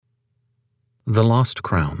The Lost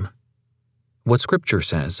Crown. What Scripture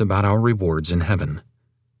Says About Our Rewards in Heaven,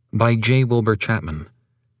 by J. Wilbur Chapman.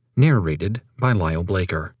 Narrated by Lyle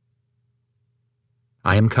Blaker.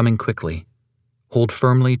 I am coming quickly. Hold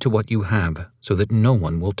firmly to what you have, so that no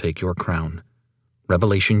one will take your crown.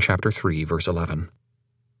 Revelation chapter 3, verse 11.